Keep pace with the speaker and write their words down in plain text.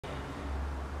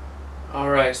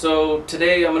Alright, so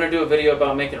today I'm going to do a video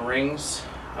about making rings.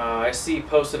 I see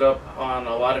posted up on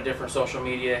a lot of different social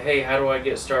media, hey, how do I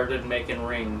get started making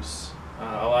rings?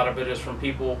 A lot of it is from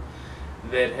people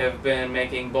that have been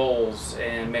making bowls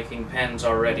and making pens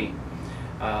already.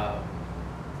 The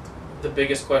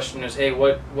biggest question is, hey,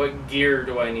 what gear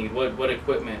do I need? What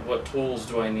equipment? What tools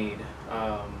do I need?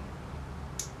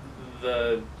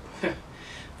 The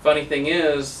funny thing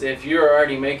is, if you're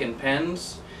already making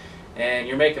pens and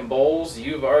you're making bowls,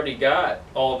 you've already got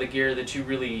all the gear that you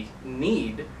really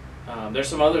need. There's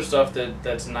some other stuff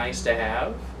that's nice to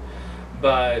have,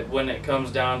 but when it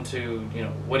comes down to,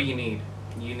 what do you need?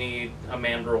 You need a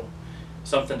mandrel,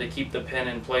 something to keep the pen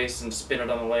in place and spin it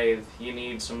on the lathe. You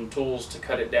need some tools to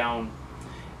cut it down,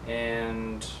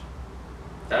 and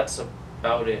that's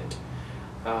about it.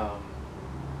 I'll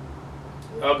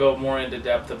go more into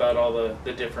depth about all the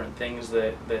different things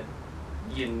that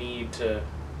you need to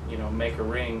make a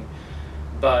ring,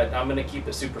 but I'm going to keep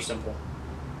it super simple,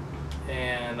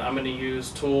 and I'm going to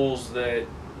use tools that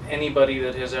anybody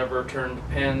that has ever turned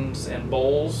pens and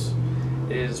bowls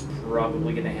is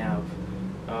probably going to have.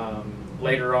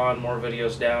 Later on, more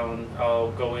videos down,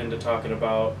 I'll go into talking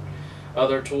about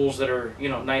other tools that are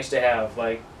nice to have,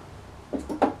 like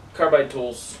carbide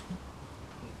tools.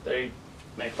 They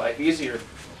make life easier,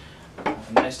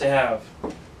 nice to have.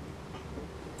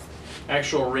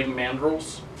 Actual ring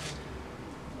mandrels,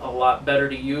 a lot better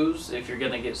to use if you're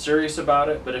going to get serious about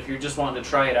it, but if you're just wanting to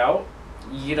try it out,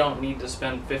 you don't need to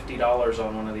spend $50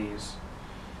 on one of these.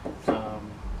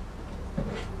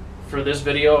 For this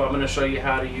video, I'm going to show you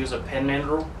how to use a pen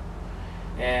mandrel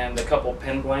and a couple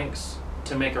pen blanks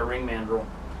to make a ring mandrel,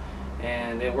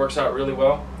 and it works out really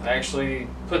well. I actually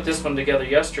put this one together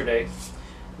yesterday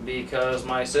because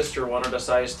my sister wanted a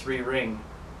size 3 ring.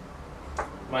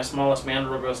 My smallest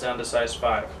mandrel goes down to size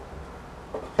 5.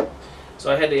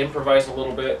 So I had to improvise a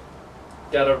little bit.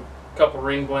 Got a couple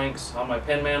ring blanks on my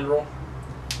pen mandrel,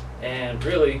 and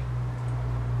really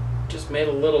just made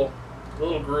a little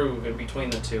groove in between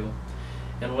the two.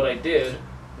 And what I did,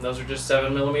 those are just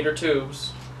 7mm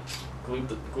tubes,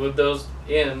 glued those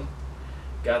in,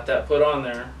 got that put on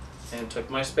there, and took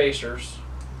my spacers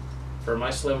for my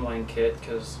slimline kit,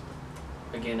 because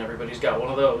again, everybody's got one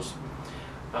of those.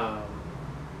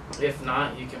 If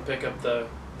not, you can pick up the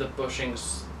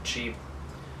bushings cheap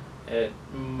at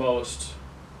most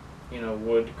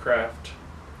woodcraft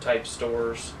type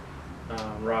stores,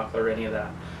 Rockler, any of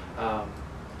that.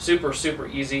 Super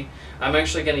easy. I'm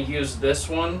actually going to use this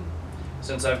one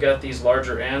since I've got these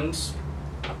larger ends.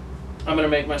 I'm going to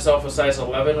make myself a size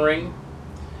 11 ring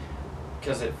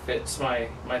because it fits my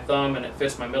thumb and it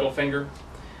fits my middle finger,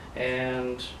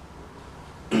 and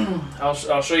I'll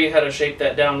show you how to shape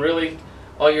that down. Really,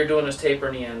 all you're doing is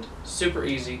tapering the end. Super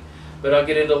easy, but I'll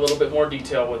get into a little bit more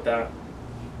detail with that.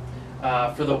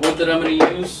 For the wood that I'm going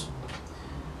to use,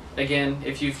 again,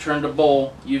 if you've turned a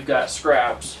bowl, you've got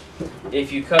scraps.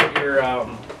 If you cut your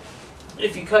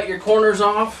corners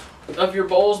off of your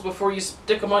bowls before you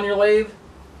stick them on your lathe,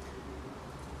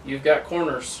 you've got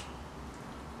corners.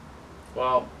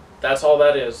 Well, that's all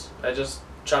that is. I just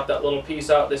chopped that little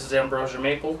piece out. This is Ambrosia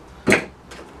Maple.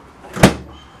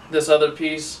 This other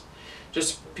piece,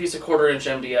 just a piece of 1/4 inch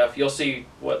MDF. You'll see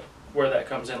where that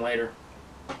comes in later.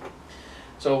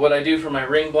 So what I do for my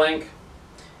ring blank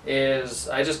is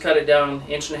I just cut it down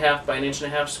 1.5 by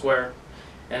 1.5 inch square,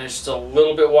 and it's just a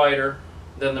little bit wider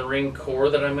than the ring core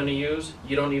that I'm going to use.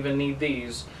 You don't even need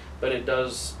these, but it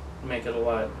does make it a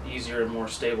lot easier and more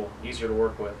stable, easier to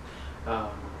work with.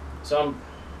 So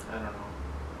I don't know,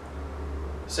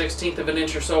 1/16 of an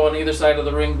inch or so on either side of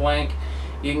the ring blank.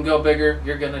 You can go bigger.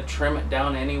 You're going to trim it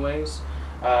down anyways.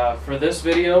 For this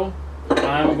video,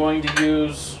 I'm going to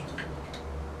use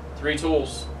 3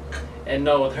 tools. And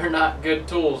no, they're not good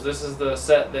tools. This is the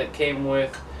set that came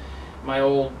with my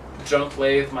old junk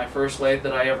lathe, my first lathe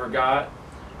that I ever got.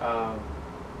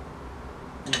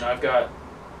 I've got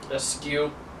a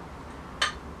skew.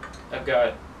 I've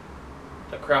got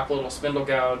a crap little spindle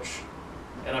gouge,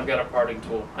 and I've got a parting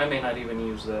tool. I may not even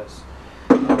use this.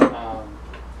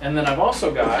 And then I've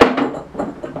also got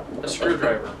a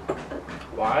screwdriver.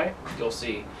 Why? You'll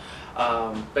see.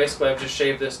 Basically, I've just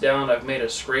shaved this down. I've made a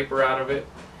scraper out of it,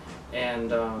 and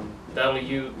that'll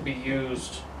be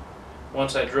used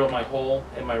once I drill my hole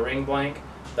in my ring blank.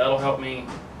 That'll help me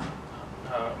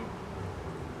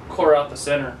core out the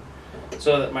center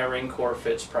so that my ring core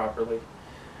fits properly.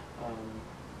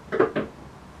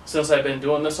 Since I've been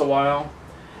doing this a while,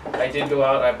 I did go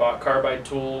out, I bought carbide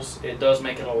tools. It does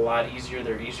make it a lot easier.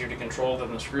 They're easier to control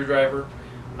than the screwdriver.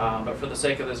 But for the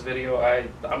sake of this video,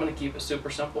 I'm going to keep it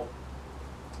super simple.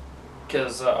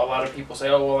 because a lot of people say,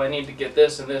 oh, well, I need to get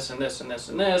this and this and this and this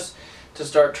and this to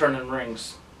start turning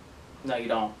rings. No, you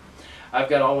don't. I've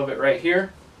got all of it right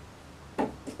here.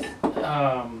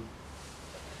 I'll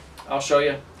show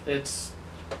you. It's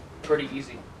pretty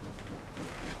easy.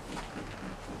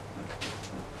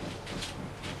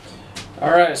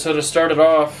 Alright, so to start it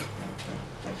off,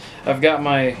 I've got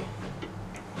my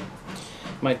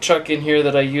chuck in here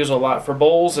that I use a lot for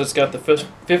bowls. It's got the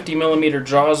 50mm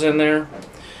jaws in there.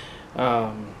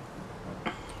 All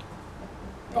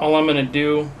I'm going to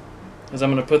do is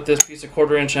I'm going to put this piece of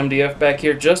 1/4" MDF back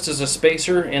here just as a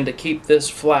spacer and to keep this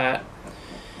flat.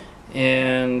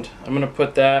 And I'm going to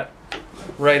put that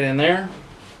right in there.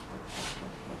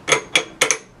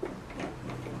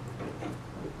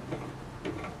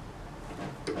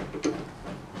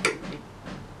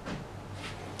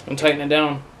 And tighten it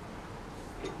down.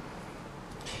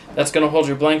 That's going to hold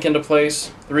your blank into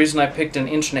place. The reason I picked 1.5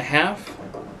 inches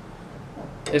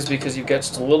is because you've got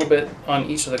just a little bit on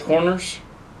each of the corners,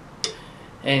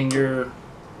 and your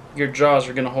jaws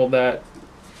are going to hold that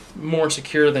more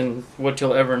secure than what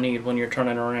you'll ever need when you're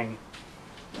turning a ring.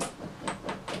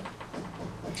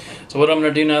 So what I'm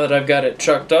going to do now that I've got it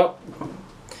chucked up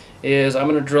is I'm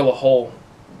going to drill a hole.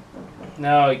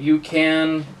 Now you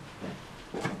can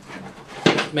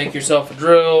make yourself a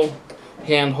drill,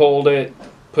 hand hold it,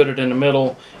 put it in the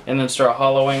middle, and then start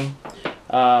hollowing.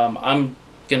 I'm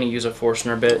going to use a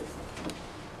Forstner bit.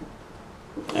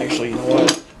 Actually, you know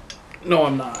what? No,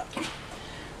 I'm not.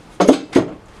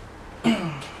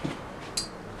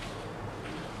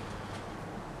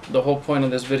 The whole point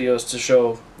of this video is to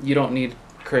show you don't need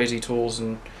crazy tools,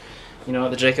 and you know,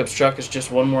 the Jacobs chuck is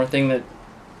just one more thing that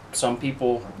some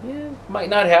people might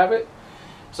not have it.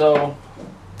 So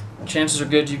chances are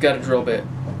good you've got a drill bit.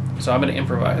 So I'm going to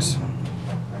improvise.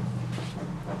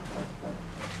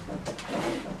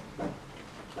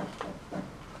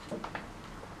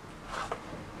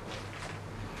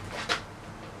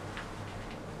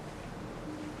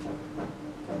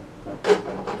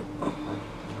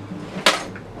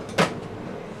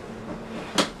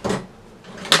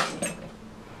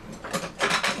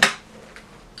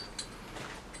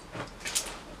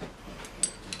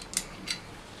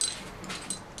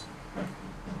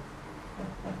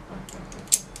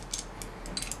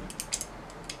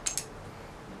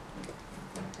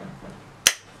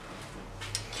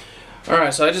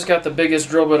 Alright, so I just got the biggest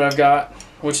drill bit I've got,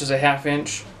 which is a 1/2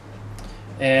 inch,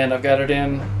 and I've got it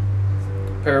in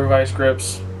a pair of vice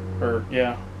grips, or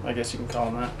yeah, I guess you can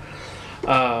call them that.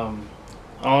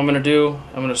 All I'm going to do,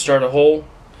 I'm going to start a hole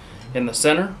in the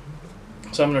center.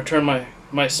 So I'm going to turn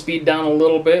my speed down a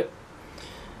little bit,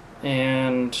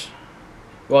 and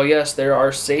well, yes, there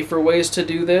are safer ways to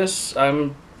do this.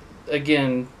 I'm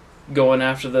again going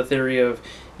after the theory of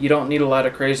you don't need a lot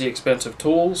of crazy expensive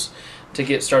tools to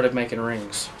get started making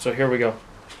rings. So here we go.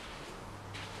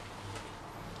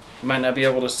 You might not be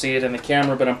able to see it in the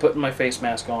camera, but I'm putting my face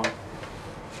mask on.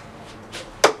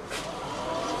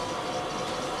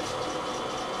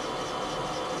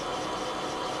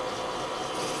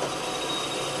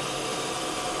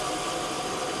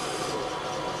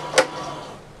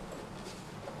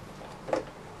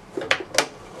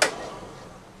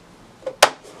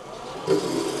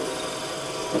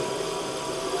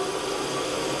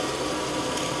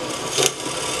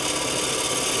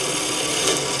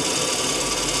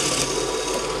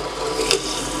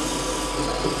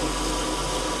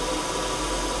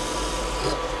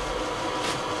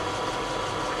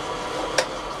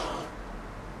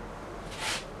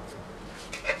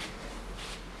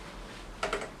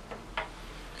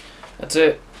 That's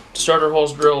it. Starter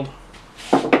hole's drilled.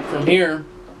 From here,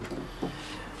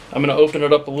 I'm going to open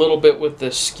it up a little bit with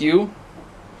this skew,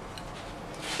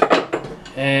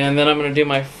 and then I'm going to do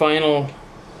my final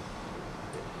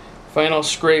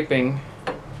scraping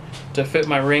to fit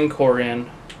my ring core in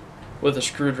with a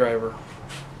screwdriver.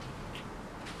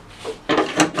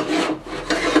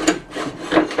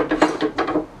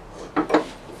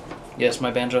 Yes,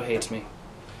 my banjo hates me.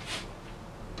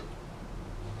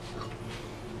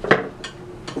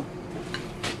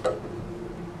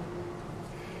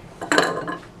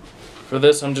 For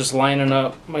this, I'm just lining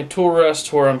up my tool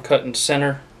rest where I'm cutting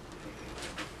center.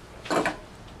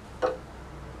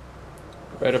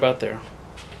 Right about there.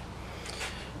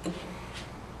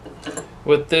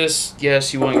 With this,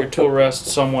 yes, you want your tool rest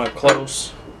somewhat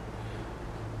close,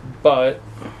 but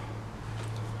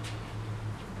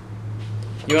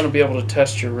you want to be able to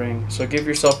test your ring, so give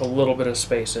yourself a little bit of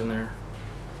space in there.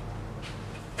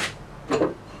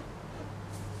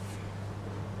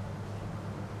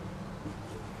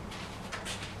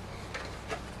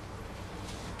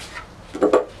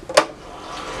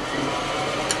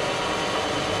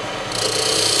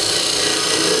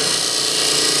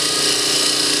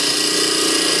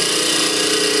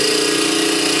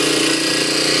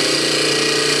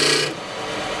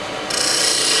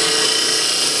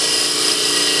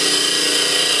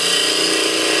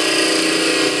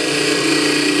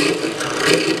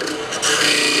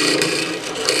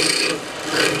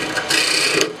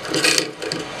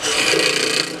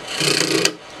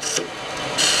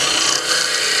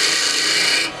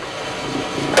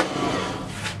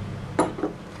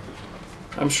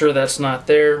 I'm sure that's not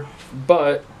there,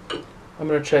 but I'm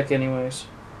going to check anyways.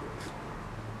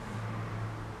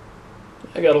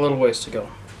 I got a little ways to go.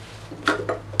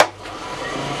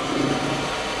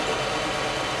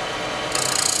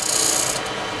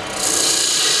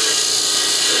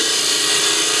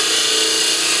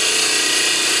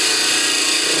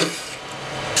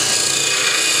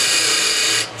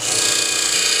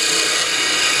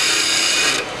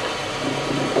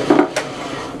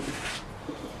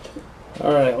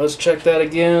 Alright, let's check that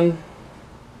again.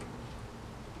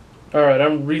 Alright,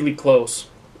 I'm really close.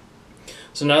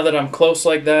 So now that I'm close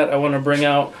like that, I want to bring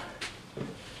out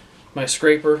my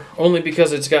scraper, only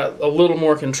because it's got a little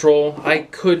more control. I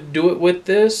could do it with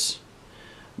this,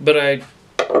 but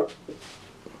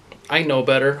I know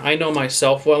better. I know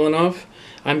myself well enough.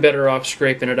 I'm better off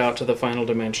scraping it out to the final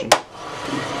dimension.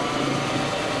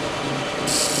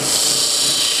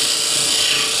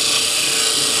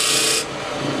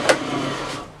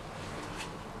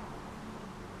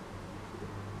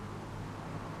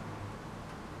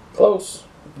 Close.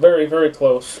 Very, very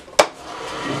close.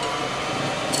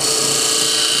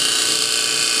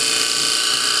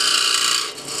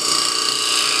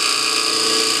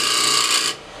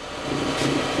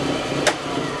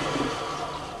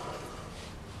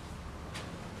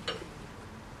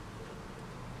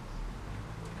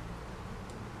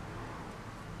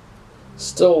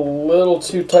 Still a little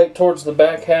too tight towards the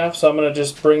back half, so I'm going to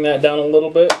just bring that down a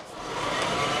little bit.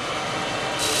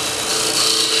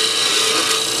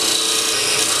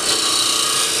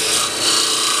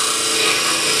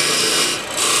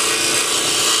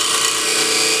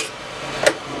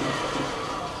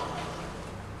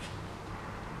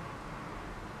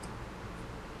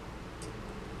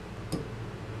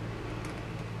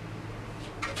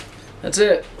 That's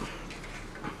it.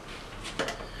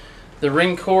 The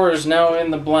ring core is now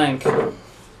in the blank. So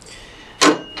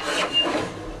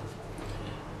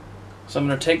I'm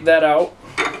going to take that out.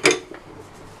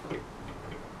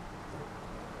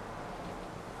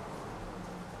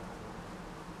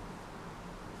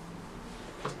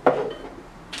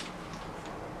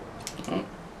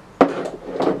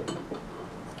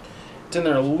 It's in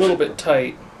there a little bit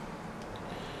tight.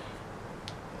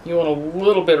 You want a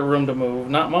little bit of room to move,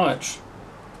 not much,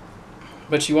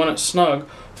 but you want it snug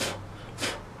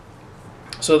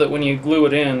so that when you glue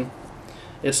it in,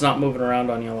 it's not moving around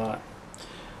on you a lot.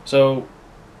 So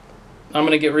I'm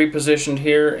going to get repositioned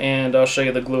here and I'll show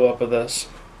you the glue up of this.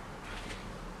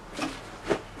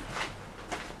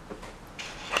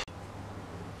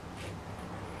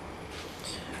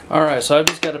 Alright, so I've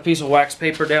just got a piece of wax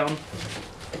paper down,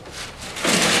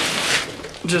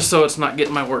 just so it's not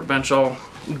getting my workbench all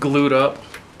glued up.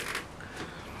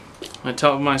 I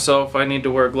tell myself I need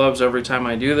to wear gloves every time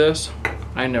I do this.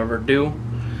 I never do.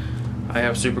 I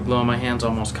have super glue on my hands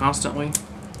almost constantly.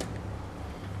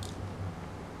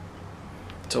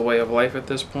 It's a way of life at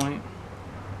this point.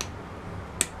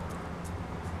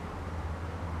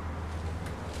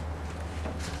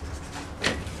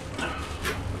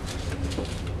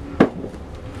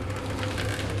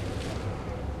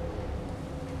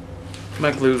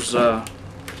 My glue's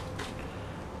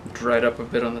dried up a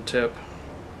bit on the tip.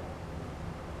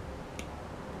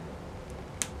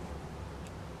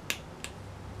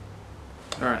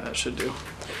 Alright, that should do.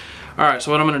 Alright,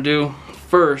 so what I'm going to do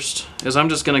first is I'm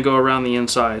just going to go around the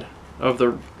inside of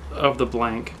the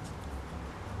blank.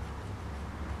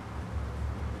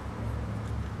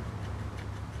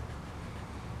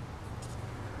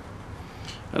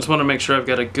 I just want to make sure I've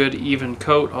got a good even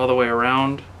coat all the way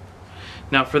around.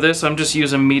 Now for this I'm just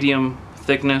using medium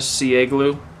thickness CA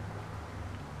glue.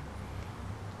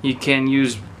 You can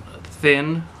use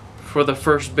thin for the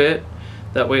first bit.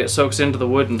 That way it soaks into the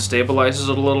wood and stabilizes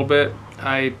it a little bit.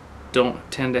 I don't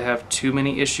tend to have too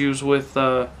many issues with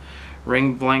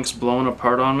ring blanks blowing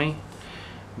apart on me.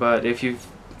 But if you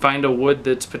find a wood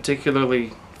that's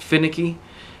particularly finicky,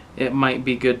 it might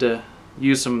be good to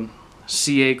use some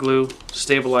CA glue,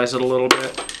 stabilize it a little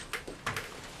bit.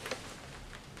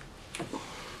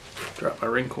 Drop my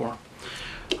ring core.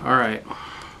 Alright,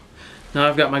 now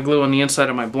I've got my glue on the inside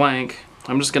of my blank.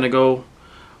 I'm just going to go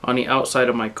on the outside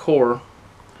of my core.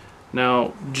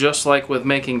 Now, just like with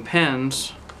making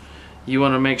pens, you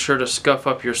want to make sure to scuff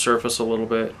up your surface a little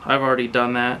bit. I've already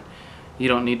done that. You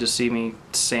don't need to see me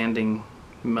sanding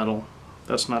metal.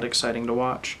 That's not exciting to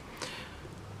watch.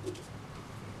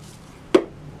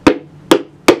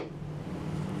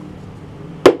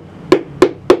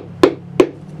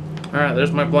 Alright,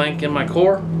 there's my blank in my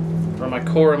core, or my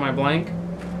core in my blank.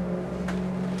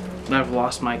 And I've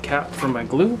lost my cap for my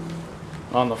glue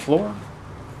on the floor.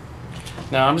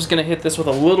 Now I'm just going to hit this with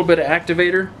a little bit of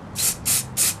activator.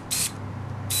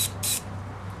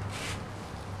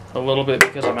 a little bit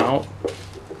because I'm out.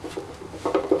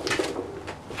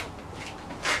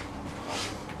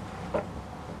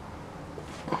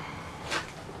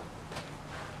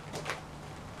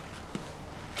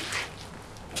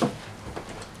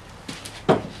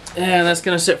 And that's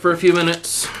going to sit for a few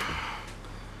minutes.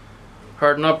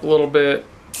 Harden up a little bit.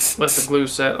 Let the glue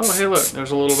set. Oh, hey, look,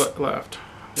 there's a little bit left.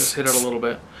 Just hit it a little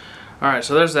bit. Alright,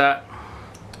 so there's that.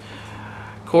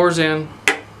 Core's in.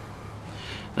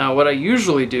 Now, what I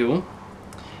usually do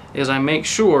is I make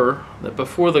sure that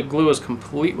before the glue is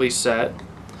completely set,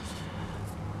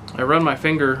 I run my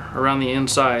finger around the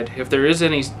inside. If there is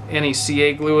any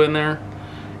CA glue in there,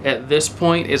 at this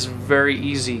point, it's very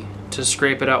easy to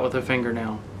scrape it out with a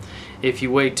fingernail. If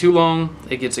you wait too long,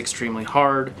 it gets extremely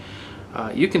hard.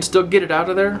 You can still get it out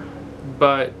of there,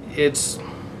 but it's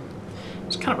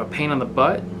kind of a pain in the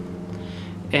butt,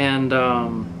 and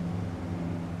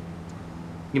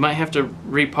you might have to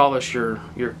repolish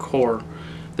your core.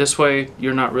 This way,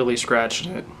 you're not really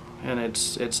scratching it, and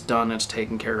it's done. It's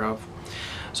taken care of.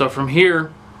 So from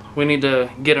here, we need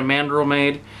to get a mandrel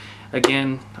made.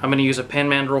 Again, I'm going to use a pen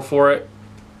mandrel for it.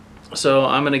 So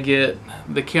I'm going to get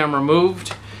the camera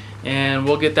moved, and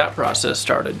we'll get that process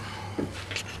started.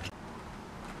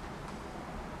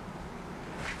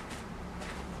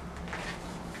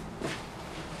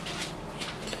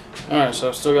 Alright, so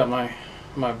I've still got my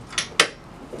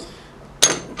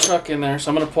chuck in there,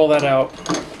 so I'm going to pull that out.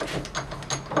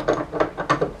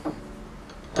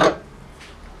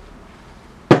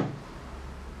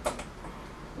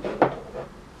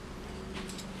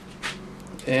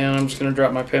 And I'm just going to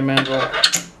drop my pen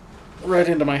mandrel right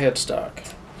into my headstock.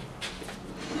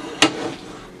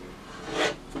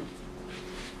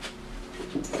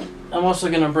 I'm also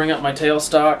going to bring up my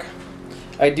tailstock.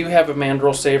 I do have a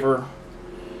mandrel saver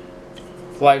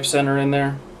live center in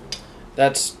there.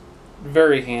 That's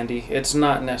very handy. It's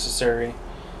not necessary.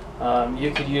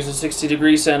 You could use a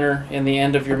 60-degree center in the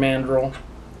end of your mandrel,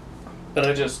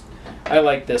 but I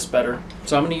like this better,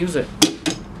 so I'm going to use it.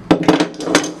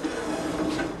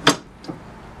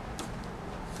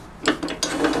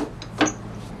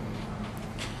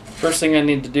 First thing I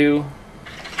need to do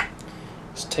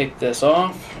is take this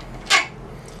off,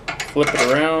 flip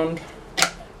it around.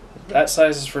 That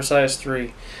size is for size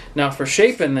 3. Now for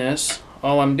shaping this,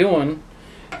 all I'm doing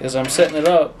is I'm setting it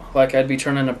up like I'd be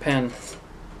turning a pen.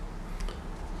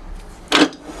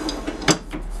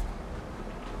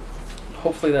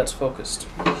 Hopefully that's focused.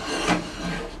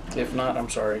 If not, I'm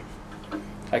sorry.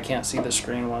 I can't see the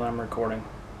screen while I'm recording.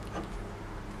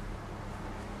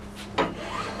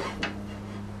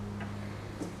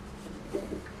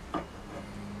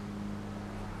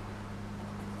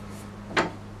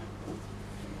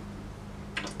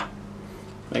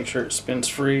 Make sure it spins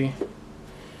free.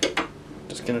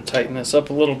 Just going to tighten this up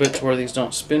a little bit to where these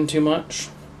don't spin too much.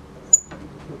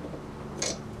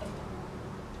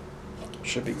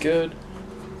 Should be good.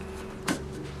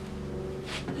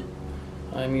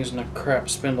 I'm using a crap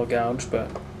spindle gouge, but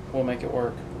we'll make it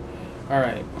work.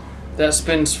 Alright, that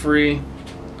spins free.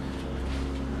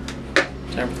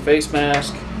 Time for the face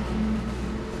mask.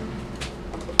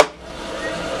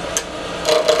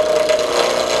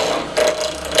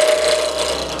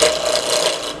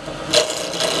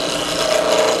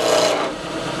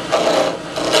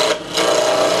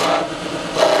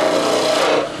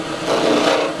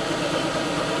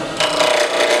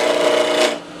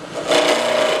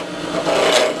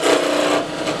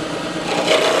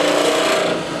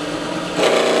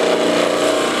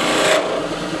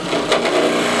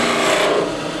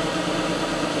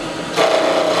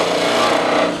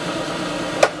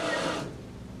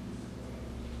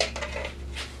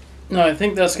 No, I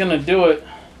think that's going to do it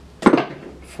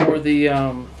for the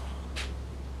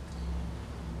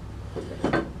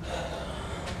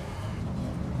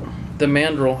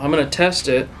mandrel. I'm going to test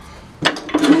it.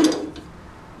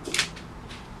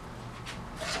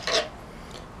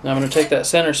 Now I'm going to take that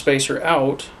center spacer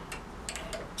out.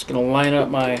 Just going to line up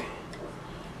my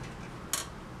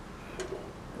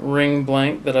ring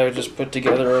blank that I just put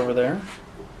together over there.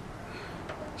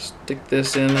 Stick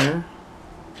this in there.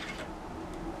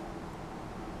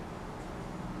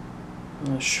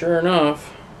 And sure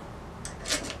enough,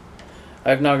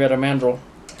 I've now got a mandrel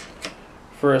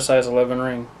for a size 11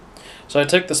 ring. So I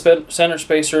took the center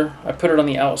spacer, I put it on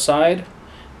the outside,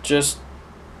 just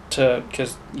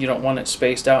because you don't want it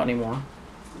spaced out anymore.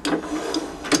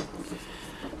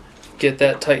 Get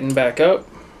that tightened back up.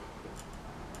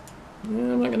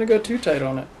 I'm not going to go too tight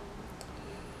on it,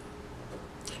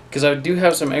 because I do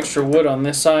have some extra wood on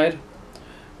this side,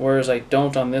 whereas I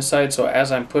don't on this side, so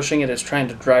as I'm pushing it, it's trying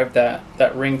to drive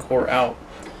that ring core out.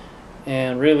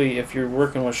 And really, if you're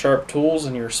working with sharp tools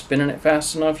and you're spinning it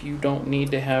fast enough, you don't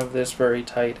need to have this very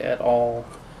tight at all.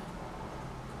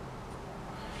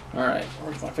 Alright,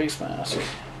 where's my face mask?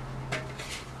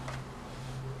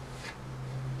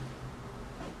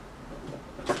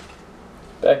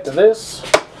 Back to this.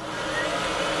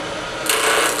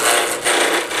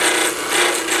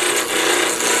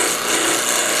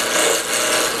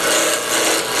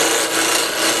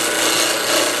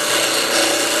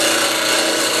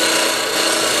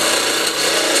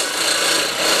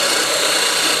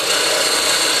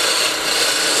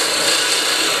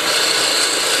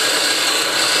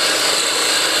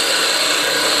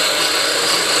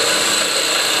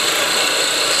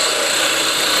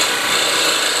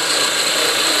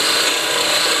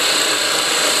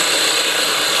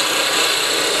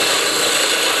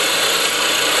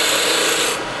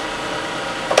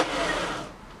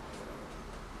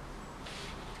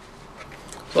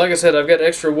 Like I said, I've got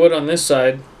extra wood on this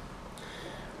side,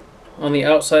 on the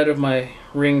outside of my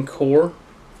ring core.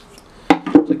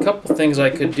 There's a couple things I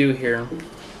could do here.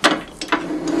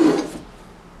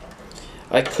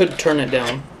 I could turn it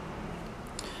down,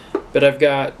 but I've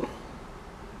got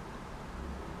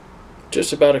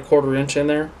just about a 1/4 inch in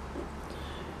there,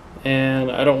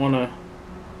 and I don't want to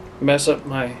mess up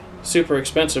my super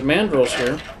expensive mandrels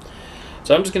here.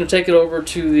 So I'm just going to take it over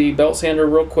to the belt sander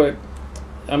real quick.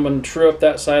 I'm going to true up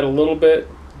that side a little bit.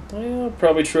 I'll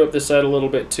probably true up this side a little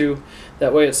bit too.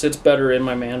 That way it sits better in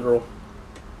my mandrel.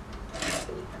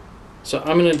 So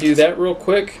I'm going to do that real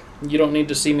quick. You don't need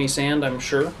to see me sand, I'm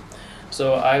sure.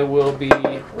 So I will be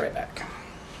right back.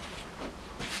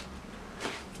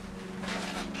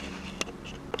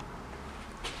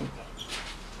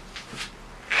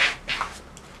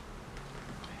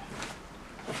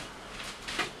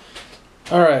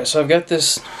 Alright, so I've got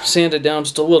this sanded down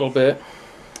just a little bit,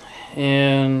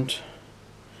 and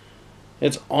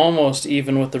it's almost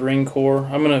even with the ring core.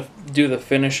 I'm going to do the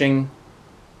finishing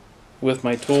with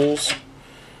my tools.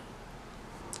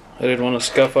 I didn't want to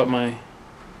scuff up my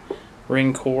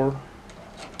ring core.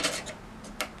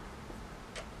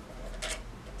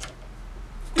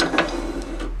 Go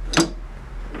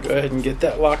ahead and get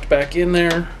that locked back in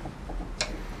there.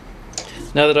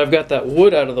 Now that I've got that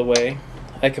wood out of the way,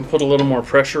 I can put a little more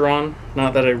pressure on.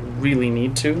 Not that I really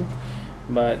need to,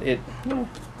 but it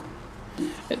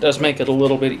does make it a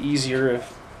little bit easier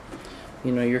if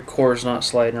your core's not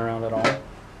sliding around at all.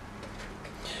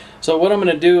 So what I'm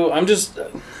going to do,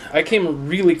 I came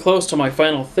really close to my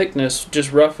final thickness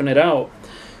just roughing it out.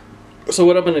 So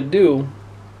what I'm going to do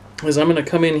is I'm going to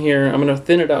come in here, I'm going to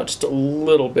thin it out just a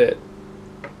little bit,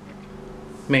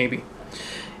 maybe.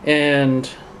 And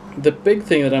the big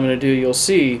thing that I'm going to do, you'll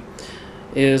see,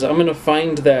 is I'm going to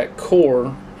find that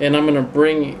core and I'm going to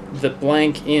bring the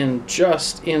blank in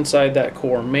just inside that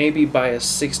core, maybe by a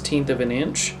 1/16 of an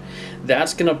inch.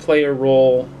 That's going to play a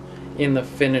role in the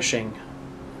finishing,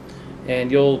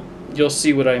 and you'll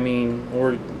see what I mean.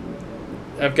 Or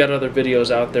I've got other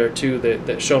videos out there too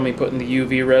that show me putting the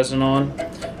UV resin on.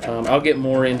 I'll get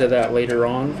more into that later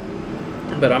on,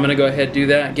 but I'm going to go ahead and do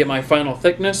that, get my final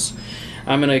thickness.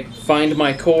 I'm going to find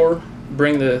my core,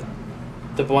 bring the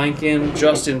blank in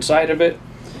just inside of it.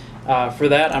 For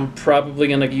that, I'm probably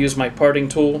going to use my parting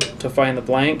tool to find the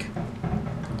blank,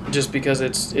 just because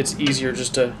it's easier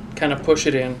just to kind of push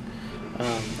it in,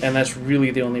 and that's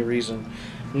really the only reason.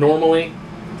 Normally,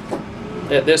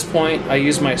 at this point, I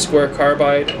use my square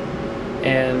carbide,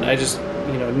 and I just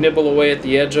nibble away at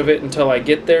the edge of it until I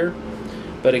get there.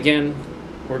 But again,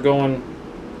 we're going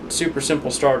super simple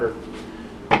starter.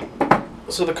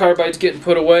 So the carbide's getting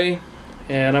put away,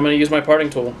 and I'm going to use my parting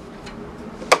tool.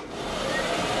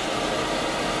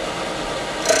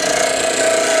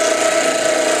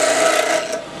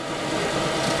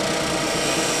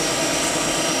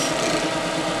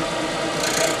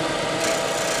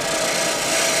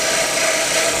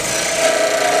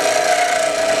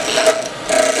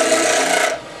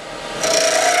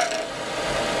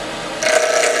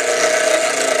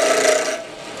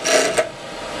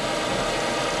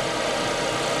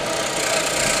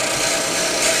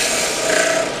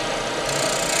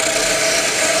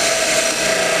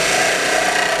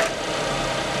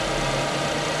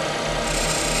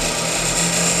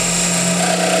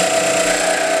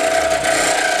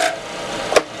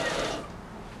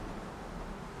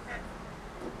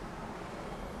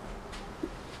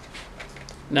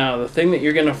 Now, the thing that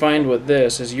you're going to find with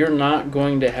this is you're not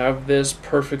going to have this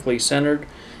perfectly centered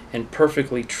and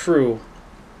perfectly true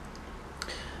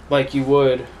like you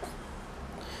would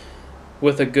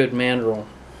with a good mandrel.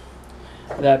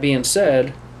 That being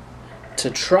said, to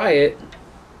try it,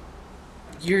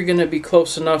 you're gonna be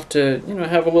close enough to, you know,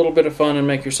 have a little bit of fun and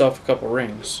make yourself a couple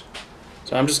rings.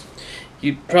 So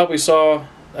you probably saw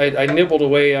I nibbled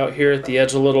away out here at the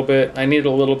edge a little bit. I needed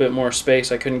a little bit more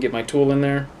space. I couldn't get my tool in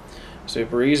there.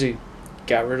 Super easy.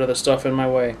 Got rid of the stuff in my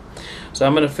way. So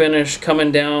I'm going to finish coming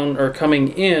down or coming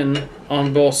in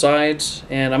on both sides,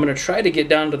 and I'm going to try to get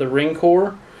down to the ring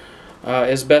core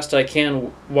as best I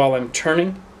can while I'm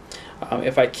turning.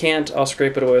 If I can't, I'll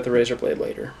scrape it away with a razor blade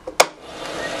later.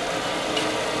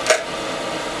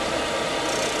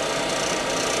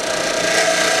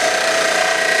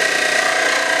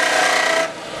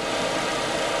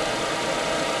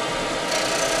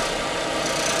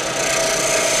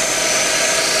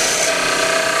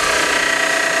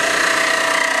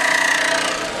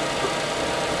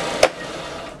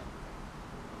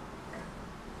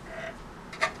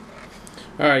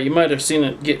 Alright, you might have seen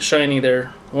it get shiny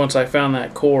there once I found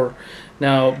that core.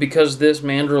 Now, because this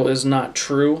mandrel is not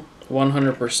true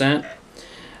 100%,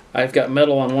 I've got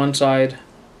metal on one side,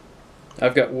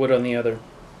 I've got wood on the other.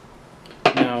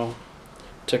 Now,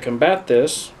 to combat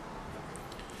this,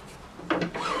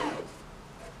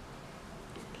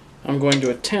 I'm going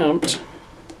to attempt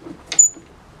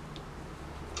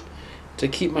to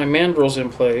keep my mandrels in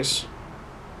place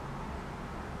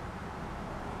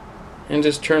and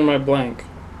just turn my blank.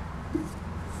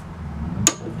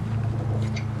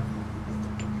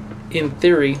 In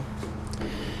theory,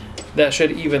 that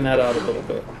should even that out a little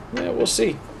bit. Yeah, we'll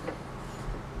see.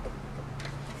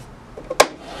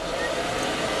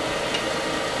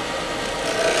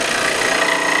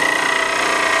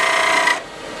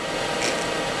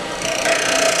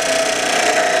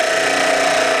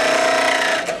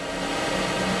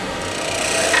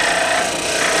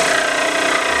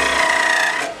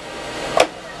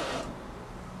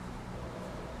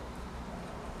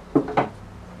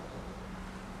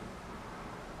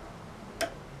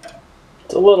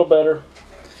 It's a little better.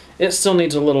 It still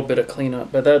needs a little bit of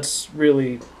cleanup, but it's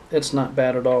not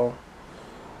bad at all.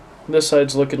 This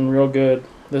side's looking real good.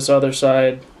 This other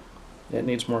side, it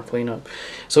needs more cleanup.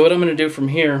 So what I'm going to do from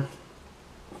here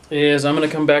is I'm going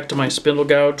to come back to my spindle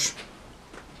gouge.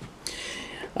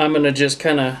 I'm going to just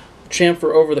kind of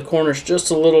chamfer over the corners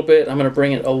just a little bit. I'm going to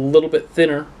bring it a little bit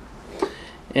thinner.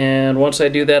 And once I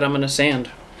do that, I'm going to sand.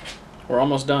 We're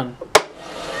almost done.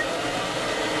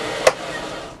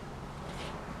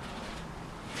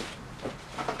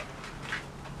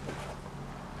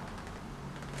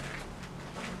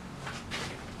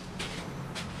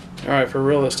 Alright, for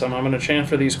real this time, I'm going to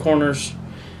chamfer these corners.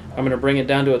 I'm going to bring it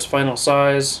down to its final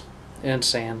size and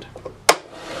sand.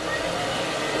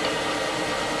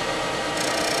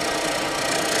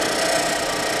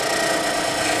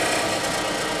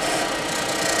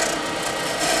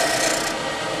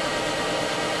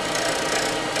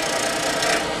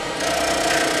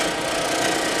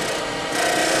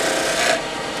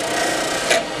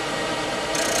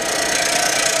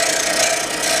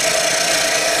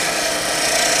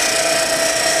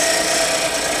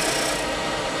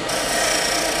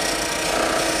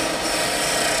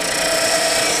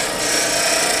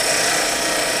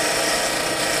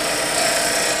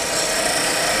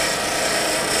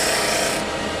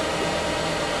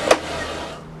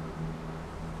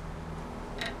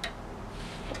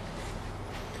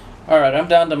 Alright, I'm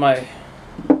down to my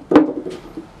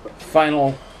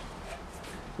final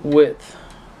width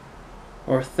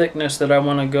or thickness that I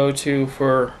want to go to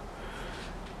for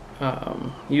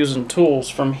using tools.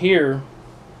 From here,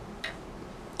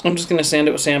 I'm just going to sand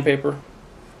it with sandpaper.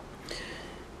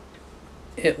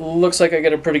 It looks like I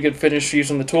got a pretty good finish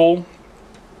using the tool.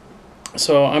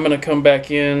 So I'm going to come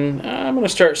back in. I'm going to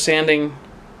start sanding.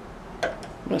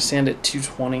 I'm going to sand at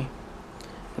 220.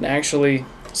 And actually,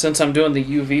 since I'm doing the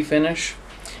UV finish,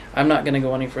 I'm not going to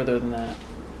go any further than that.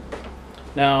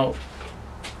 Now,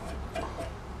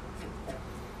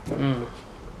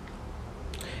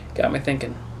 got me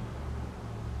thinking.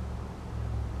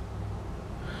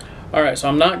 Alright, so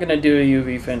I'm not going to do a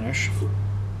UV finish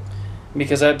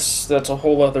because that's a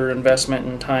whole other investment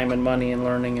in time and money and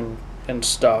learning and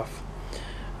stuff.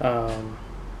 I'm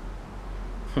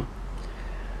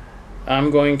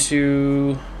going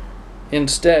to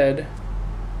instead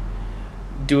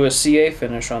do a CA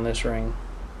finish on this ring.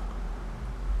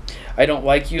 I don't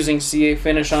like using CA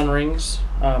finish on rings.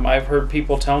 I've heard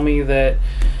people tell me that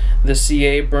the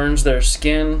CA burns their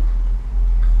skin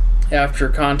after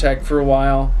contact for a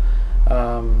while.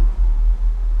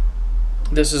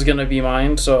 This is going to be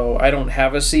mine, so I don't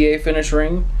have a CA finish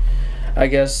ring. I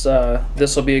guess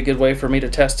this will be a good way for me to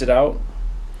test it out,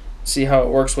 see how it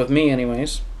works with me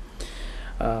anyways.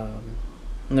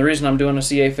 And the reason I'm doing a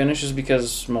CA finish is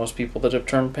because most people that have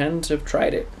turned pens have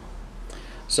tried it.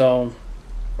 So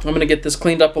I'm going to get this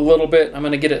cleaned up a little bit. I'm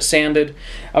going to get it sanded.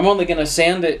 I'm only going to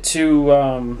sand it to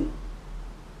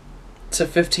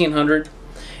 1500,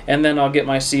 and then I'll get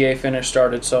my CA finish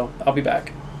started. So I'll be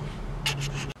back.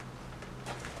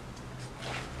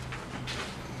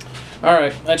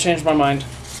 Alright, I changed my mind.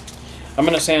 I'm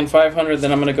going to sand 500,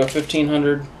 then I'm going to go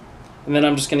 1500, and then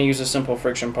I'm just going to use a simple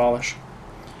friction polish.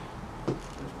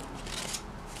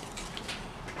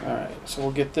 Alright, so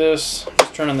we'll get this,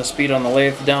 just turning the speed on the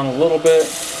lathe down a little bit.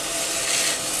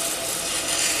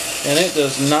 And it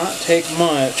does not take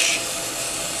much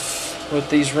with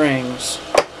these rings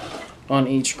on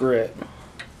each grit.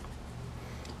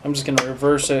 I'm just going to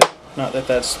reverse it. Not that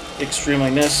that's extremely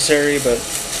necessary, but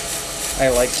I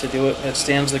like to do it. It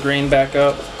stands the grain back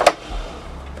up.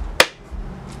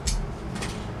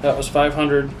 That was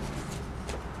 500.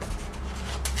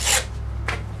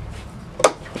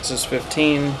 This is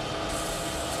 15.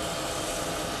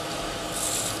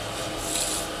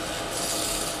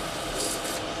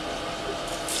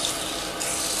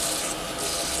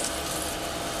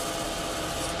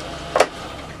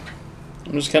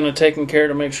 I'm just kind of taking care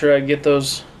to make sure I get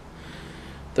those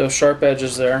sharp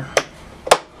edges there.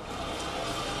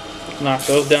 Knock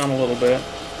those down a little bit.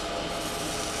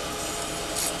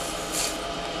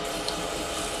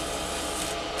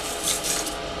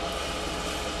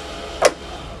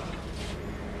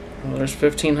 Well, there's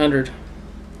 1500.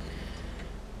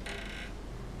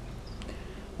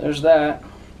 There's that.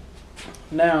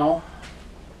 Now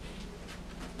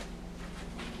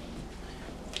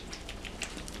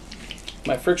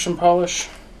my friction polish.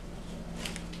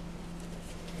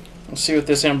 Let's see what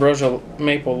this Ambrosia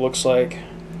Maple looks like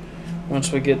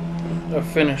once we get a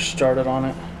finish started on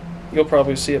it. You'll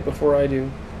probably see it before I do.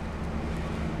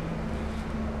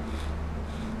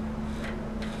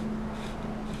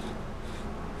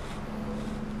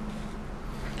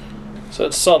 So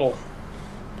it's subtle.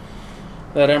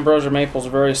 That Ambrosia Maple is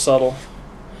very subtle.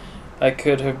 I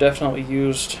could have definitely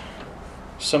used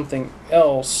something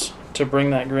else to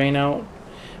bring that grain out.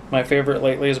 My favorite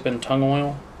lately has been tung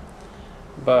oil,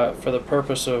 but for the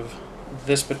purpose of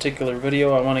this particular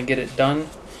video, I want to get it done.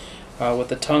 With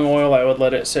the tung oil, I would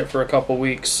let it sit for a couple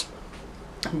weeks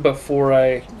before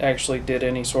I actually did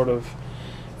any sort of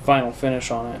final finish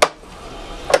on it.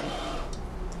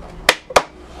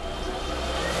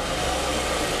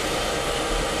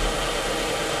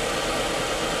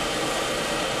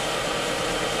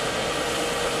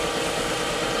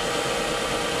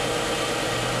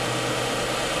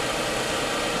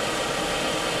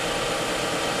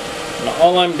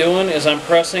 All I'm doing is I'm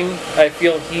pressing. I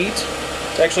feel heat.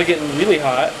 It's actually getting really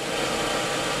hot.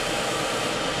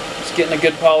 It's getting a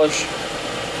good polish.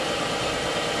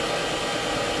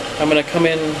 I'm going to come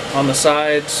in on the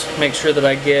sides, make sure that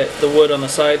I get the wood on the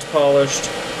sides polished.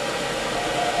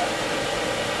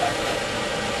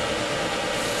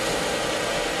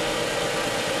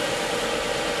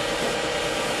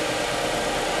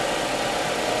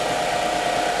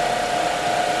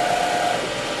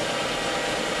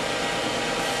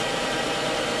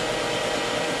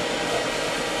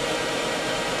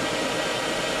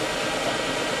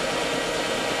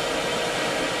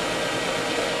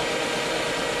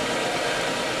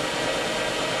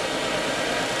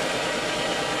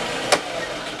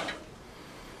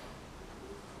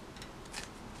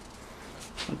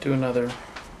 Do another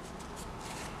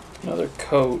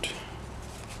coat.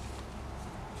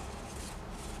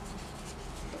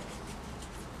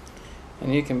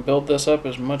 And you can build this up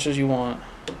as much as you want.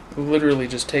 It literally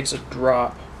just takes a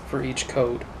drop for each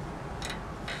coat.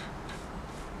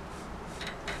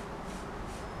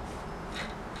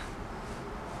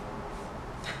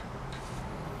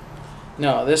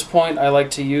 Now at this point I like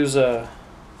to use an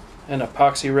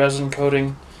epoxy resin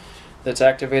coating that's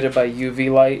activated by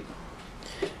UV light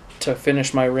to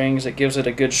finish my rings. It gives it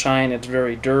a good shine. It's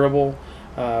very durable,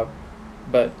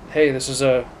 but hey, this is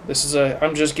a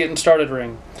I'm just getting started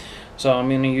ring, so I'm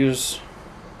going to use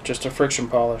just a friction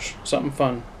polish, something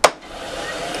fun.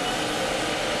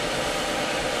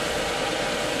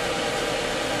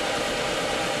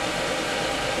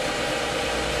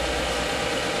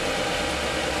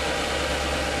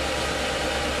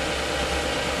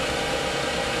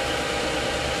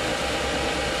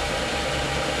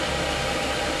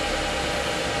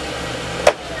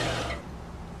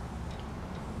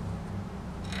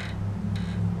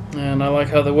 And I like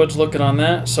how the wood's looking on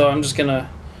that, so I'm just going to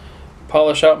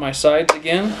polish out my sides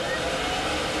again.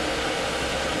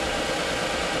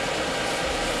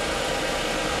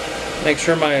 Make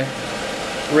sure my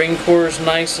ring core is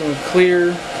nice and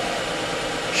clear,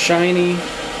 shiny.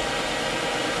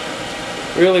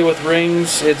 Really, with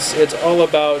rings, it's all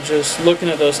about just looking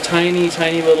at those tiny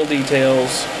little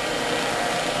details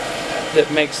that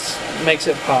makes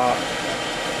it pop.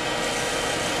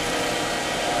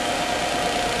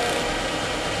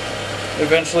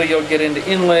 Eventually you'll get into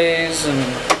inlays and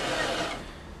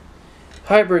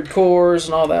hybrid cores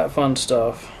and all that fun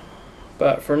stuff.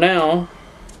 But for now,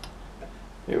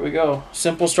 here we go.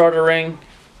 Simple starter ring,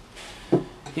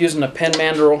 using a pen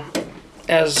mandrel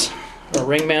as a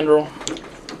ring mandrel.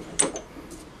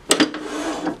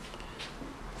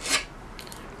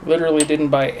 Literally didn't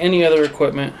buy any other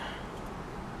equipment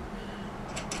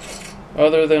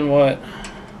other than what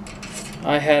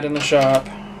I had in the shop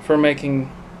for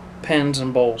making pens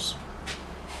and bowls.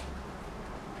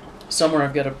 Somewhere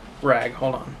I've got a rag,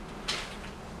 hold on.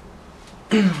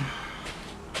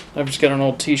 I've just got an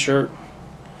old t-shirt.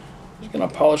 Just gonna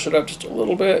polish it up just a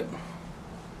little bit.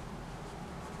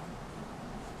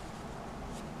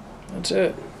 That's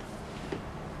it.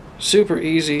 Super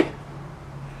easy.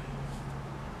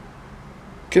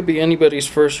 Could be anybody's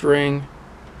first ring.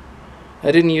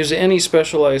 I didn't use any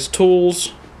specialized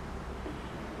tools.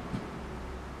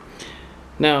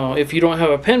 Now, if you don't have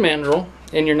a pen mandrel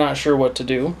and you're not sure what to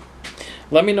do,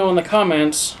 let me know in the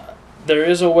comments. There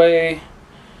is a way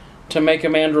to make a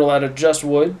mandrel out of just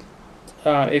wood.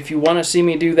 If you want to see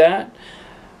me do that,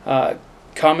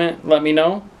 comment, let me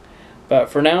know. But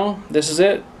for now, this is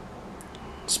it.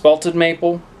 Spalted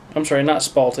maple, I'm sorry, not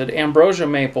spalted, Ambrosia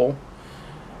maple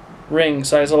ring,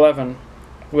 size 11,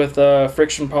 with a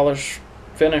friction polish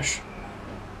finish,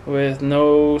 with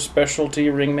no specialty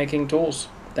ring making tools.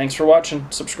 Thanks for watching.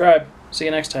 Subscribe. See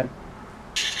you next time.